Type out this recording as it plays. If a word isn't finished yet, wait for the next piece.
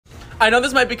I know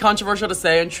this might be controversial to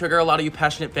say and trigger a lot of you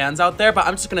passionate fans out there, but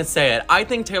I'm just gonna say it. I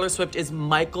think Taylor Swift is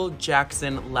Michael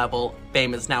Jackson level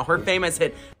famous now. Her fame has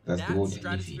hit that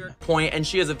stratospheric point, and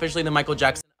she is officially the Michael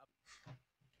Jackson.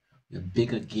 We're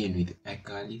back again with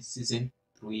iCarly season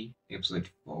 3,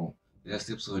 episode 4. The last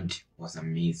episode was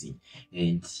amazing,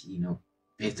 and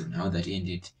based on how that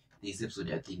ended, this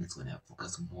episode I think it's gonna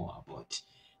focus more about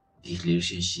the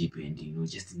relationship and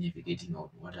just navigating out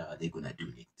what are they gonna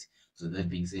do next. So that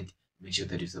being said, make sure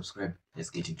that you subscribe. Let's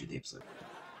get into the episode.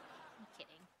 I'm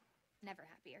kidding. Never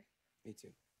happier. Me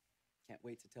too. Can't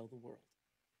wait to tell the world.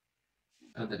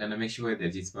 So they're gonna make sure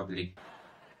that it's public.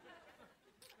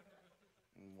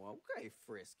 Okay,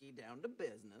 Frisky, down to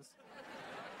business.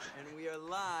 And we are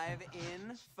live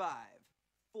in 5,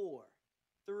 4,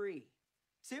 3,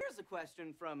 2. Here's a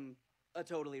question from a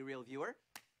totally real viewer.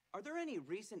 Are there any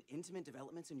recent intimate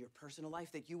developments in your personal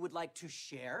life that you would like to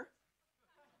share?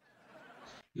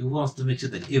 He wants to make sure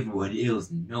that everyone else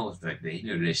knows that they're in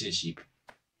a relationship.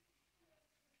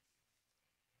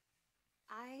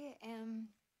 I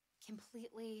am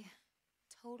completely,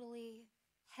 totally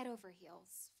head over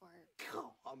heels for...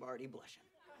 Oh, I'm already blushing.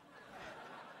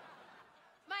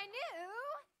 my new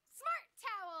smart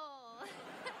towel!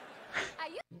 I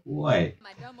use Why?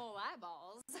 my dumb old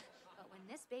eyeballs. But when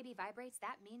this baby vibrates,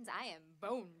 that means I am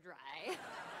bone dry.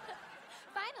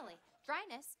 Finally,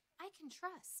 dryness I can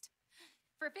trust.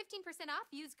 For 15%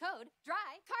 off, use code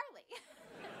DRYCARLY.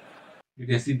 You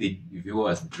can see the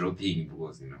viewers dropping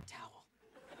because Towel.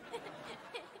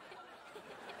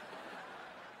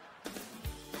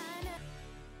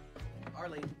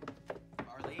 Carly,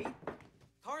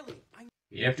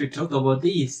 we have to talk about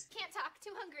this. Can't talk,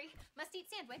 too hungry. Must eat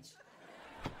sandwich.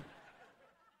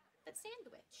 But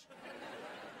sandwich.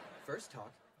 First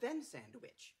talk, then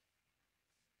sandwich.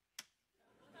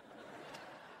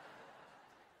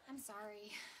 I'm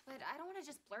sorry, but I don't want to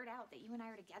just blurt out that you and I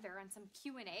are together on some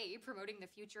Q&A promoting the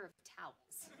future of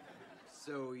towels.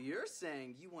 So you're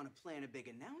saying you want to plan a big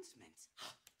announcement?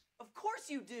 Of course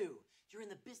you do! You're in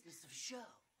the business of show.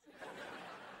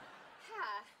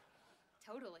 Yeah,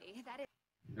 totally. That is...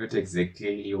 Not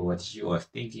exactly what you were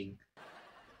thinking.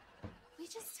 We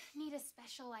just need a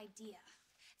special idea.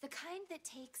 The kind that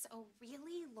takes a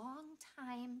really long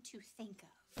time to think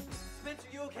of. Spencer,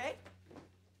 you okay?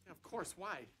 Of course,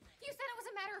 why? You said it was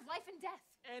a matter of life and death.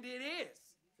 And it is,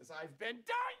 because I've been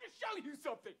dying to show you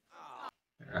something.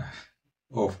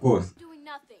 Of course. Doing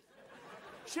nothing.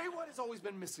 Shay White has always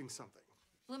been missing something.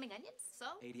 Blooming onions, so?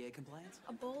 ADA compliance?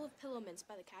 A bowl of pillow mints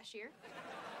by the cashier.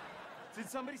 Did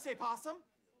somebody say possum?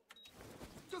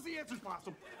 Because the answer's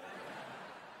possum.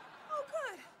 Oh,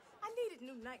 good. I needed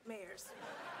new nightmares.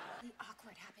 The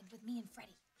awkward happened with me and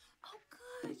Freddie. Oh,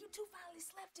 good. You two finally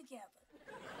slept together.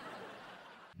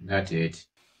 Not it.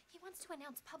 He wants to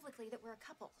announce publicly that we're a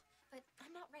couple, but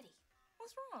I'm not ready.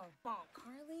 What's wrong? Come on,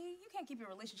 Carly. You can't keep your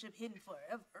relationship hidden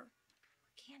forever.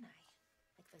 Can I?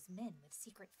 Like those men with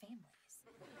secret families.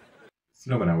 It's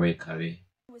not gonna wait, Carly.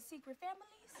 With secret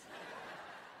families?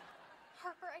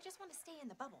 Harper, I just want to stay in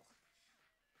the bubble.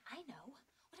 I know.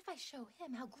 What if I show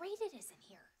him how great it is in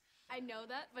here? I know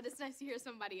that, but it's nice to hear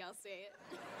somebody else say it.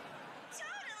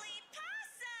 Totally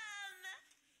possum!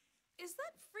 Is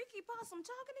that freaky possum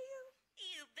talking to you?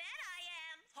 You bet I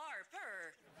am,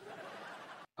 Harper.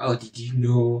 How did you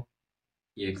know?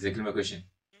 Yeah, exactly my question.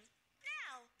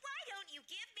 Now, why don't you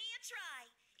give me a try?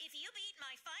 If you beat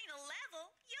my final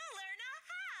level, you'll earn a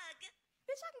hug.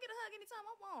 Bitch, I can get a hug anytime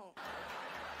I want.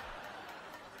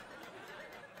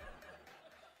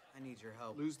 I need your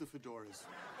help. Lose the fedoras.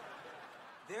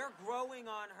 They're growing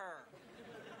on her.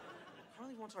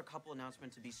 Carly wants our couple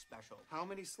announcement to be special. How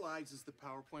many slides is the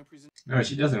PowerPoint presentation? No,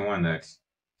 she doesn't want that.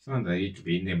 She wants it to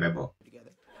be in the Bible.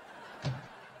 Together.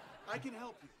 I can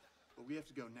help you, but we have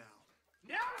to go now.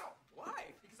 Now!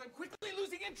 Why? Because I'm quickly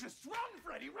losing interest. Run,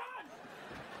 Freddy, run!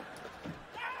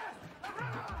 Ah!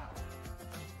 Ah!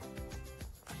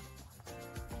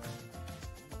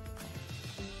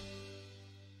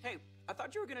 Hey, I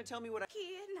thought you were gonna tell me what I...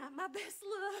 Kid, not my best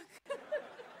look.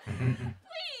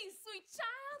 Please, sweet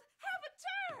child, have a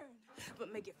turn.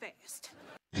 But make it fast.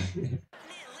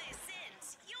 Millicent,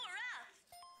 you're up.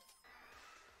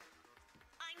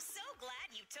 I'm so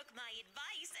glad you took my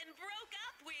advice and broke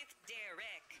up with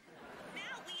Derek.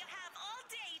 Now we have all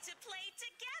day to play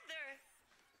together.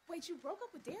 Wait, you broke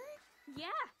up with Derek? Yeah.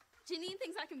 Janine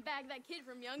thinks I can bag that kid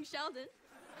from young Sheldon.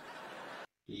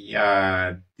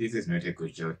 Yeah, this is not a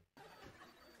good joke.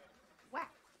 Wow,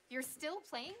 you're still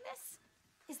playing this?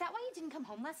 Is that why you didn't come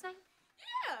home last night?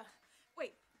 Yeah.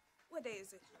 Wait, what day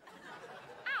is it?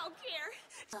 I don't care.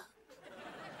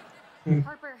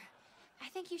 Harper, I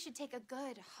think you should take a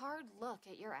good, hard look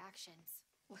at your actions.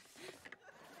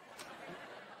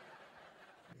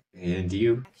 And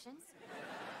you? Actions?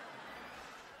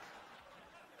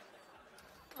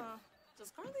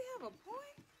 Does Carly have a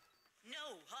point?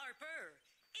 No, Harper.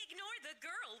 Ignore the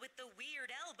girl with the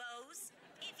weird elbows.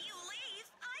 If you leave,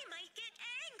 I might get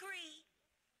angry.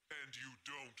 And you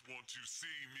don't want to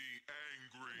see me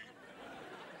angry.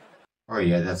 Oh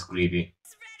yeah, that's creepy.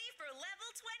 It's ready for level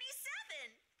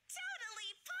 27.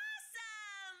 Totally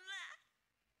possum.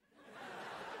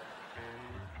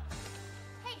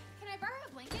 Hey, can I borrow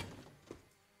a blanket?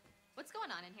 What's going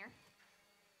on in here?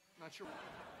 Not sure.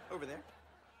 Over there.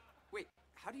 Wait,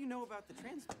 how do you know about the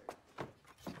translator?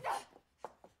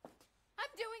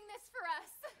 I'm doing this for us.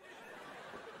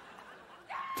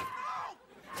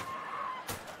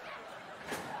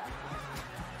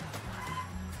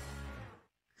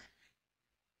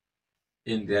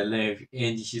 In their life,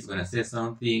 and she's gonna say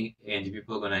something, and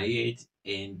people are gonna hear it,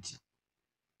 and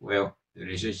well, the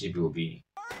relationship will be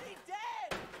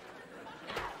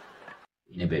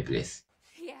in a bad place.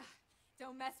 Yeah,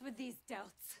 don't mess with these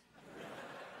delts.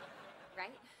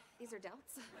 Right? These are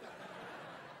delts.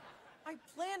 I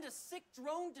planned a sick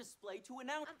drone display to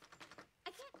announce.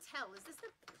 I can't tell. Is this a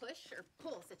push or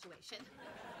pull situation?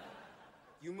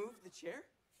 You moved the chair?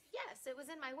 Yes, it was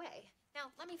in my way.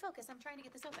 Now, let me focus. I'm trying to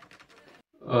get this open.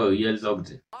 Oh, you're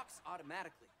locked. Locks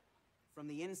automatically. From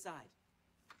the inside.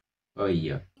 Oh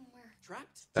yeah. Where?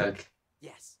 Trapped? Stuck.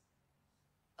 Yes.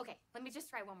 Okay, let me just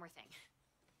try one more thing.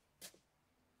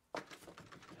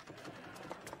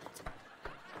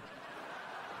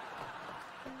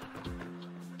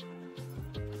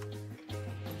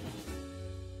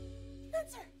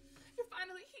 Spencer, you're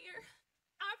finally here.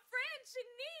 Our friend,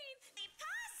 Janine. The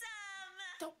possum.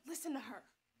 Don't listen to her.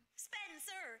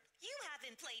 Spencer, you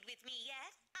haven't played with me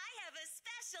yet. I have a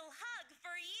special hug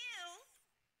for you.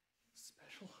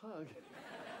 Special hug.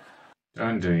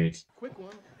 Don't do it. Quick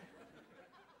one.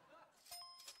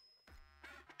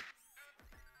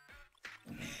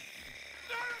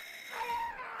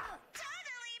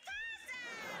 Totally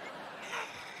possum.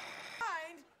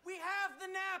 Mind, we have the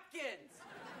napkins.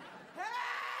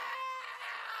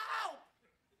 Help!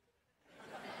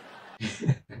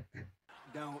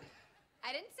 Don't.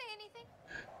 I didn't say anything.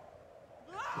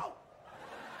 No!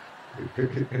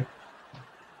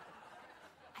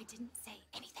 I didn't say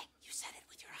anything. You said it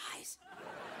with your eyes.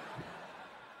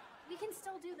 We can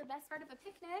still do the best part of a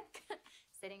picnic.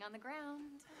 Sitting on the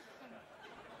ground.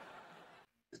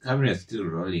 The camera is still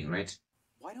rolling, right?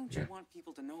 Why don't you want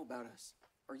people to know about us?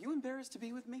 Are you embarrassed to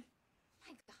be with me?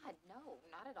 My God, no,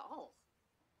 not at all.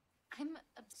 I'm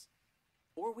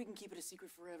Or we can keep it a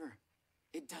secret forever.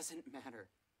 It doesn't matter.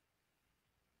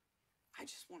 I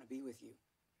just want to be with you.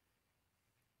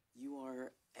 You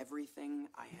are everything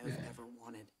I have ever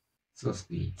wanted. So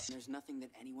sweet. And there's nothing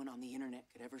that anyone on the internet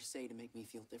could ever say to make me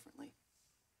feel differently.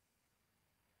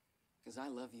 Because I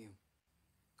love you,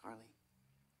 Carly.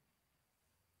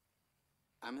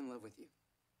 I'm in love with you.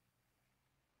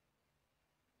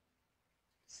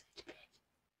 Sweet pig.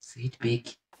 Sweet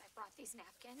pig. I brought these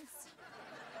napkins.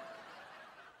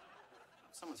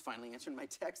 Someone's finally answered my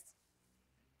texts.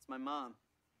 It's my mom.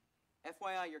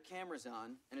 FYI, your camera's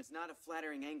on, and it's not a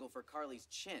flattering angle for Carly's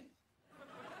chin.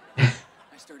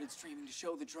 I started streaming to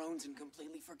show the drones and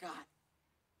completely forgot.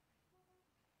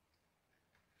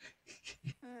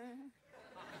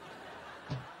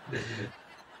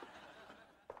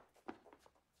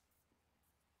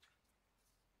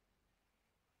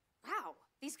 Wow,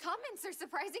 these comments are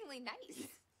surprisingly nice.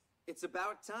 It's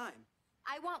about time.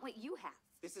 I want what you have.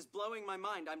 This is blowing my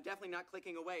mind. I'm definitely not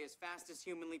clicking away as fast as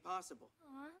humanly possible.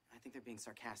 I think they're being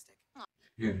sarcastic.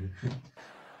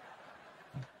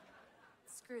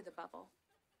 Screw the bubble.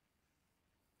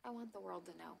 I want the world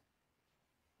to know.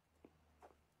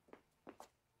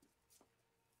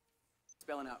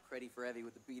 Spelling out Creddy for Evie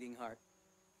with a beating heart.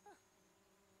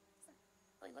 Doesn't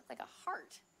really look like a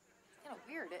heart. It's kind of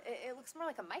weird. It looks more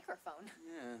like a microphone.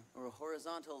 Yeah, or a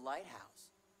horizontal lighthouse.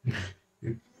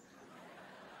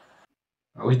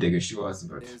 I wish they could show us,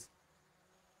 but It's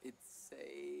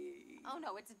a... Oh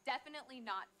no, it's definitely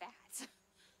not that.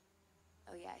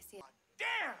 Oh yeah, I see it.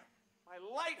 Damn! My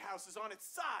lighthouse is on its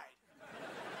side.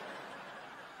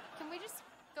 Can we just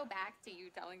go back to you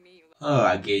telling me you love oh,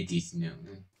 I get this now.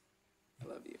 I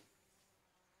love you.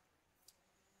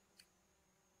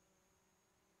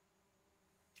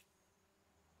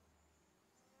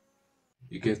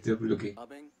 You can still looking.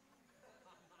 Loving?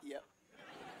 Yep.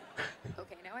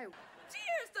 Okay, now I...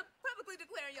 Cheers to publicly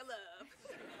declaring your love.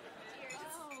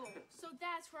 Oh, so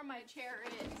that's where my chair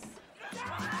is.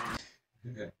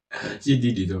 She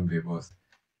did it on purpose.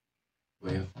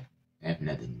 Well, I have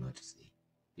nothing more to say.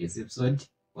 This episode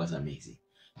was amazing.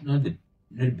 Not the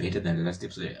not better than the last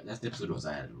episode. Last episode was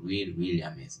really, really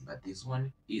amazing, but this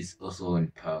one is also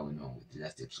on par, with the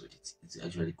last episode. It's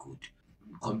actually good.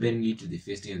 Comparing it to the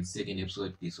first and second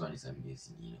episode, this one is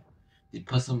amazing. The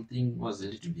possum thing was a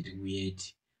little bit weird,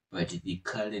 but the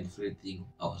Carl and Fred thing,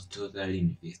 I was totally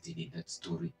invested in that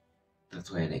story.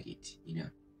 That's why I like it.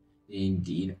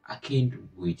 And I can't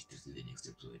wait to see the next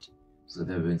episode. So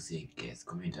that being said, guys,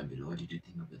 comment down below. What did you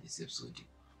think about this episode?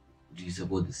 Do you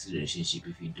support this relationship?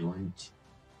 If you don't,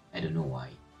 I don't know why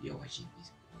you're watching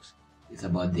this, because it's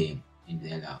about them and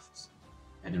their loves.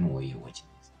 I don't know why you're watching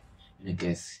this. And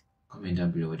guys, comment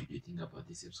down below what did you think about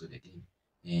this episode again.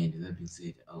 And with that being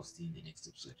said, I'll see you in the next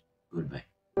episode. Goodbye.